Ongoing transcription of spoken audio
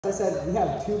As I said, we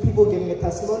have two people giving a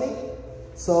testimony.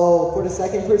 So for the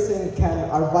second person, can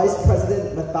our Vice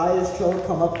President, Matthias Cho,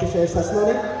 come up to share his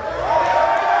testimony?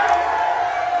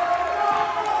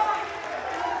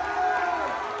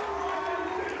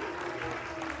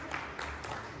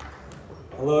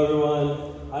 Hello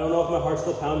everyone. I don't know if my heart's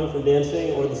still pounding from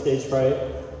dancing or the stage fright.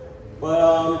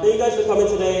 But thank you guys for coming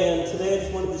today, and today I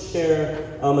just wanted to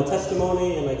share a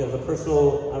testimony and I'm a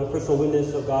personal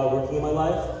witness of God working in my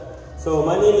life. So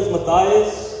my name is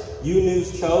Matthias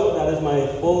Cho. That is my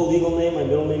full legal name. My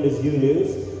middle name is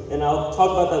News, and I'll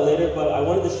talk about that later, but I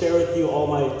wanted to share with you all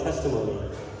my testimony.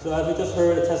 So as we just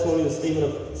heard, a testimony is a statement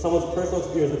of someone's personal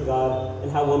experience with God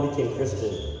and how one became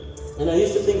Christian. And I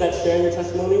used to think that sharing your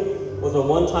testimony was a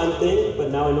one-time thing,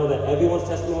 but now I know that everyone's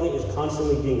testimony is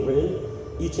constantly being written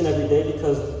each and every day,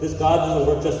 because this God doesn't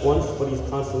work just once, but he's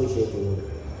constantly shaping them.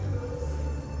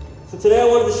 So today I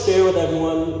wanted to share with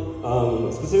everyone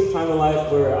a specific time in life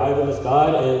where I witnessed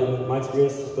God and my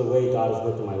experience with the way God has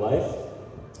worked in my life.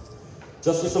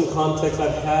 Just for some context,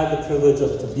 I've had the privilege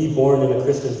to be born in a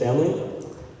Christian family,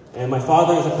 and my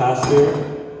father is a pastor,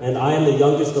 and I am the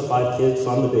youngest of 5 kids, so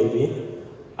I'm the baby.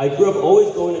 I grew up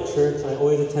always going to church, and I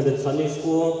always attended Sunday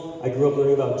school. I grew up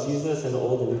learning about Jesus and the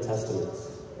Old and New Testaments.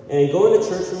 And going to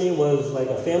church for me was like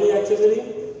a family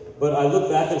activity, but I look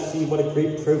back and see what a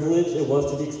great privilege it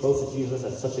was to be exposed to Jesus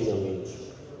at such a young age.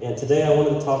 And today I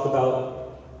wanted to talk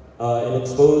about and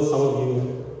expose some of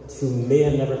you who may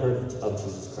have never heard of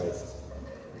Jesus Christ.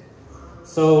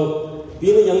 So,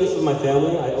 being the youngest of my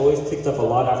family, I always picked up a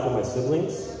lot after my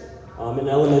siblings. In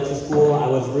elementary school, I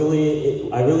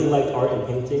really liked art and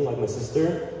painting like my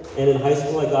sister. And in high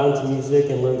school, I got into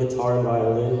music and learned guitar and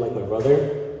violin like my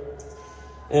brother.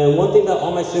 And one thing that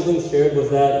all my siblings shared was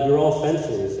that you're all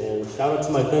fencers. And shout out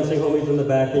to my fencing homies in the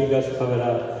back. Thank you guys for coming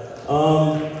out.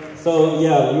 So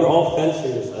yeah, we were all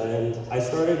fencers. And I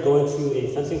started going to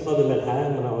a fencing club in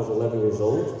Manhattan when I was 11 years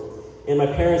old. And my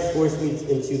parents forced me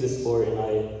into this sport. And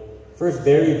I first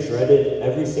very dreaded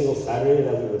every single Saturday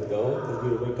that we would go, because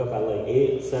we would wake up at like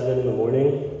 8, 7 in the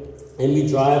morning. And we'd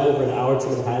drive over an hour to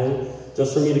Manhattan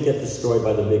just for me to get destroyed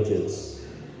by the big kids.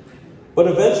 But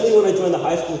eventually, when I joined the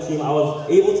high school team, I was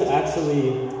able to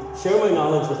actually share my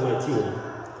knowledge with my team.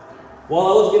 While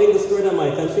I was getting destroyed at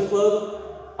my fencing club,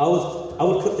 I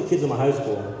would cook the kids in my high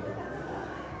school.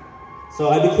 So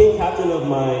I became captain of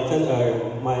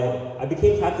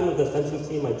the fencing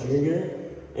team my junior year,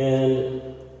 and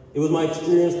it was my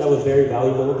experience that was very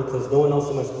valuable because no one else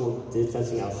in my school did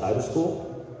fencing outside of school.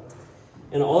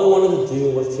 And all I wanted to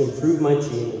do was to improve my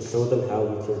team and show them how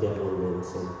we can get more wins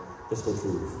and just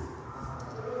improve.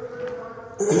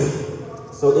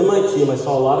 So in my team, I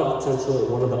saw a lot of potential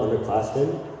in one of the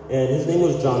underclassmen, and his name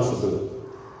was John Sabu.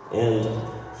 And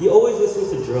he always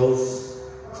listened to drills,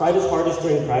 tried his hardest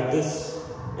during practice,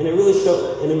 and it really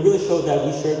showed that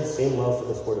we shared the same love for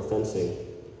the sport of fencing.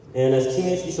 And as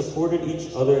teammates, we supported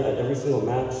each other at every single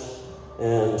match,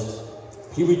 and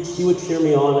he would cheer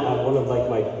me on at one of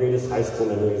my greatest high school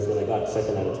memories when I got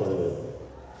second at a tournament.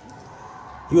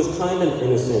 He was kind and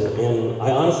innocent, and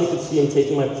I honestly could see him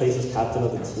taking my place as captain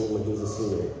of the team when he was a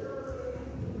senior.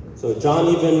 So John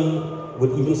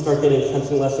would start getting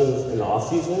fencing lessons in the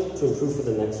off-season to improve for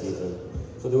the next season.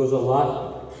 So there was a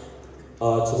lot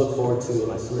to look forward to in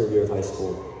my senior year of high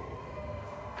school.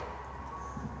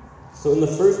 So in the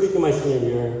first week of my senior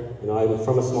year, I'm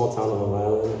from a small town on Long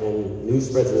Island, and news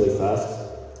spreads really fast.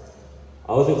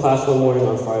 I was in class one morning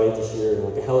on Friday to hear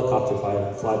a helicopter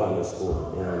fly by my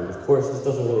school, and of course this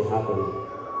doesn't really happen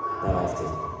that often.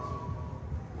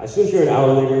 I soon hear an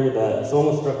hour later that someone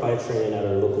was struck by a train at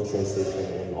our local train station,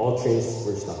 and all trains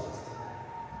were stopped.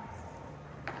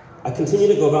 I continued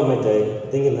to go about my day,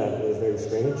 thinking that it was very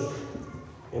strange,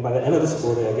 and by the end of the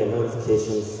school day I get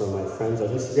notifications from my friends on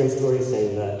Instagram stories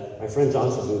saying that my friend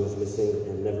John Sabu was missing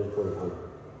and never reported home.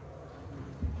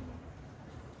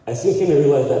 I soon came to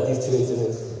realize that these two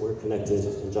incidents were connected,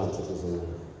 and John took his own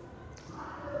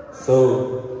life.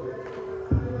 So,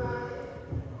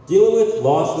 dealing with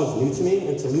loss was new to me,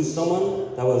 and to lose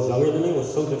someone that was younger than me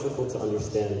was so difficult to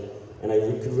understand. And I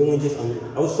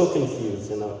was so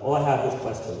confused, and all I had was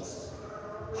questions.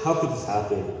 How could this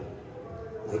happen?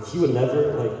 He would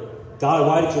never, God,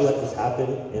 why did you let this happen?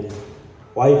 And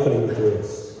why are you putting me through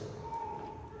this?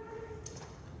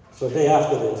 So a day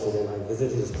after the incident, I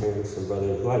visited his parents and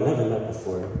brother, who I'd never met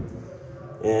before.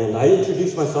 And I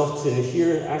introduced myself to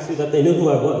hear, actually, that they knew who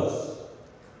I was.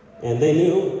 And they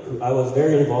knew I was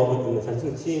very involved with the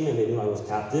fencing team, and they knew I was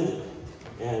captain.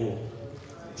 And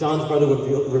John's brother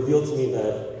revealed to me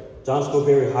that John spoke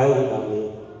very highly about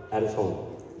me at his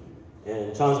home.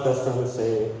 And John's best friend was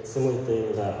saying a similar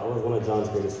thing, that I was one of John's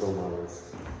greatest role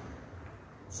models.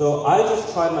 So I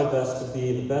just tried my best to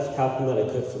be the best captain that I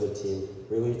could for the team.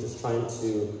 Really just trying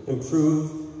to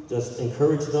improve, just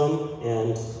encourage them,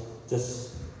 and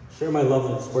just share my love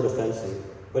for the sport of fencing.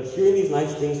 But hearing these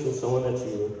nice things from someone that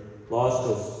you lost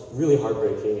was really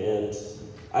heartbreaking, and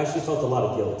I actually felt a lot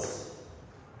of guilt.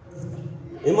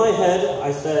 In my head,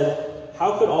 I said,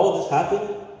 how could all of this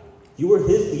happen? You were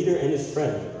his leader and his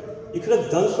friend. You could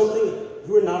have done something,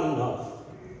 you were not enough.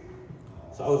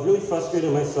 So I was really frustrated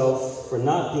with myself for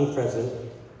not being present,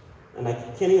 and I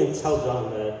can't even tell John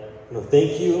that,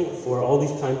 thank you for all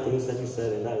these kind things that you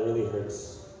said, and that really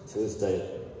hurts to this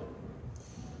day.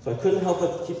 So I couldn't help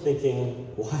but keep thinking,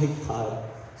 why God?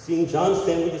 Seeing John's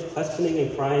family just questioning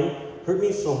and crying hurt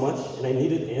me so much, and I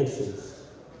needed answers.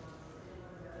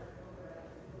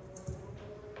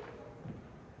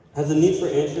 As the need for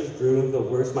answers grew, the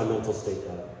worse my mental state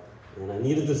got. And I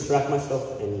needed to distract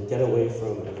myself and get away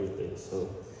from everything. So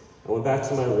I went back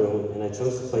to my room, and I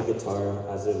chose to play guitar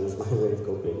as it was my way of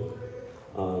coping.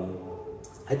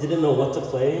 I didn't know what to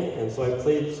play, and so I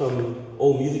played some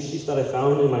old music sheets that I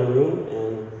found in my room,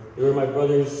 and they were my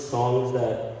brother's songs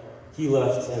that he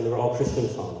left, and they were all Christian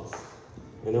songs.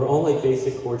 And they were all like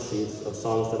basic chord sheets of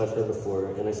songs that I've heard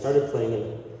before, and I started playing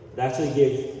it.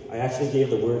 I actually gave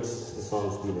the words to the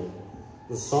song's meaning.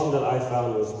 The song that I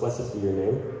found was Blessed Be Your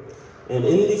Name. And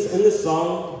in this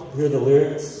song, you hear the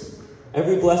lyrics,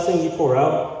 every blessing you pour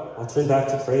out, I'll turn back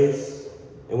to praise.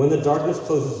 And when the darkness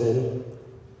closes in,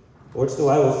 Lord, still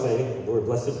I will say, Lord,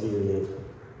 blessed be your name.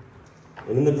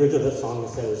 And in the bridge of that song, it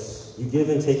says, you give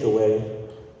and take away.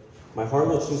 My heart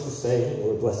will choose to say,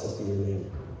 Lord, blessed be your name.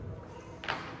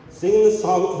 Singing this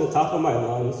song to the top of my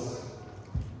lungs,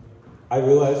 I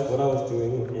realized what I was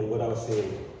doing and what I was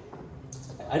singing.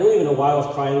 I don't even know why I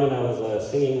was crying when I was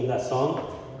singing that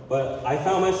song, but I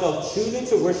found myself choosing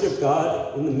to worship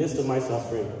God in the midst of my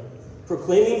suffering,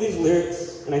 proclaiming these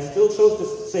lyrics, and I still chose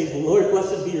to say, Lord,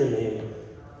 blessed be your name.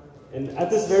 And at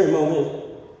this very moment,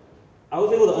 I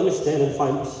was able to understand and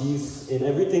find peace in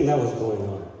everything that was going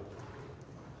on.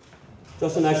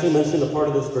 Justin actually mentioned a part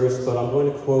of this verse, but I'm going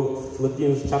to quote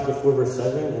Philippians chapter 4, verse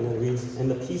 7, and it reads,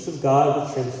 and the peace of God,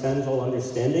 which transcends all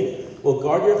understanding, will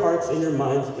guard your hearts and your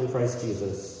minds in Christ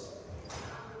Jesus.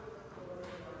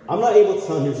 I'm not able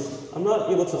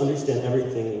to understand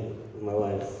everything in my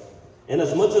life. And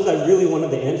as much as I really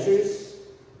wanted the answers,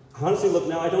 honestly, look,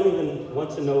 now I don't even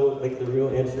want to know the real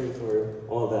answer for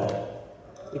all of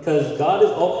that. Because God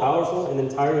is all-powerful and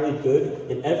entirely good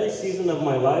in every season of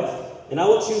my life, and I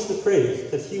will choose to praise,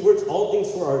 because he works all things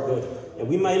for our good. And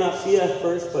we might not see it at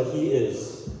first, but he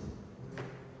is.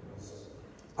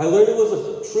 I learned it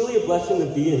was truly a blessing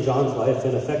to be in John's life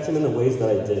and affect him in the ways that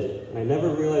I did. And I never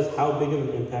realized how big of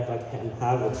an impact I can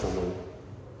have with someone.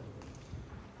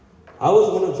 I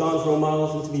was one of John's role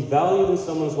models, and to be valued in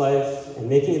someone's life and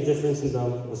making a difference in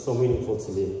them was so meaningful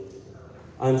to me.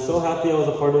 I'm so happy I was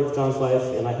a part of John's life,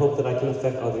 and I hope that I can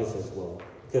affect others as well.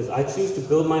 Because I choose to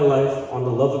build my life on the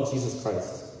love of Jesus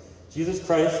Christ. Jesus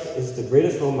Christ is the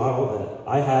greatest role model that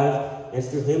I have, and it's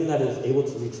through him that is able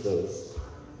to reach those.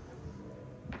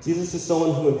 Jesus is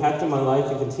someone who impacted my life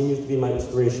and continues to be my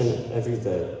inspiration every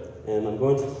day. And I'm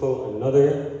going to quote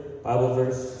another Bible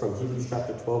verse from Hebrews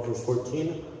chapter 12, verse 14,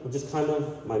 which is kind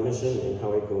of my mission and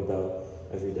how I go about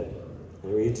every day.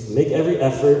 And it reads, make every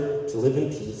effort to live in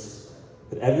peace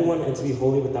with everyone and to be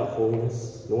holy. Without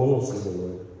holiness, no one will see the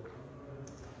Lord.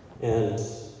 And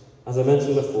as I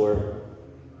mentioned before,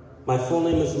 my full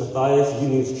name is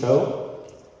Matthias Cho.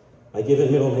 My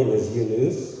given middle name is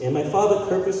News, and my father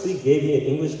purposely gave me an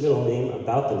English middle name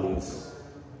about the news.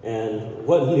 And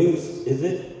what news is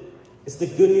it? It's the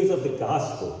good news of the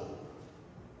gospel.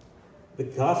 The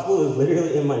gospel is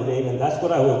literally in my name, and that's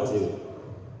what I will do.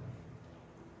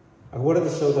 I wanted to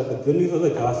show that the good news of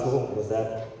the gospel was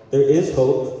that there is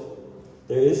hope,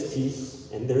 there is peace,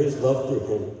 and there is love through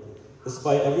him,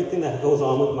 despite everything that goes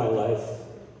on with my life.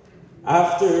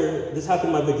 After this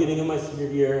happened at the beginning of my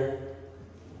senior year,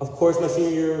 of course, my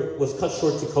senior year was cut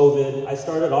short to COVID. I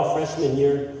started off freshman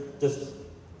year just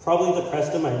probably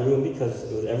depressed in my room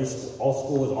because all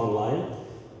school was online.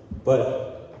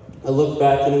 But I look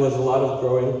back and it was a lot of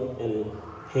growing and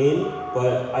pain,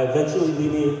 but I eventually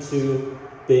leading to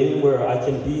Bing, where I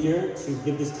can be here to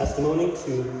give this testimony,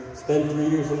 to spend 3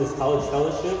 years in this college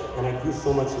fellowship, and I grew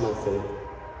so much in my faith.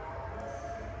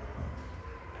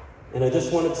 And I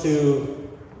just wanted to,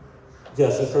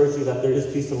 encourage you that there is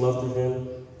peace and love through him.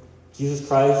 Jesus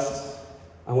Christ,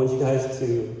 I want you guys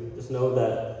to just know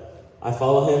that I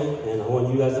follow him, and I want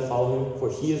you guys to follow him,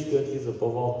 for he is good, he is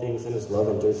above all things, and his love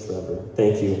endures forever.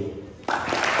 Thank you.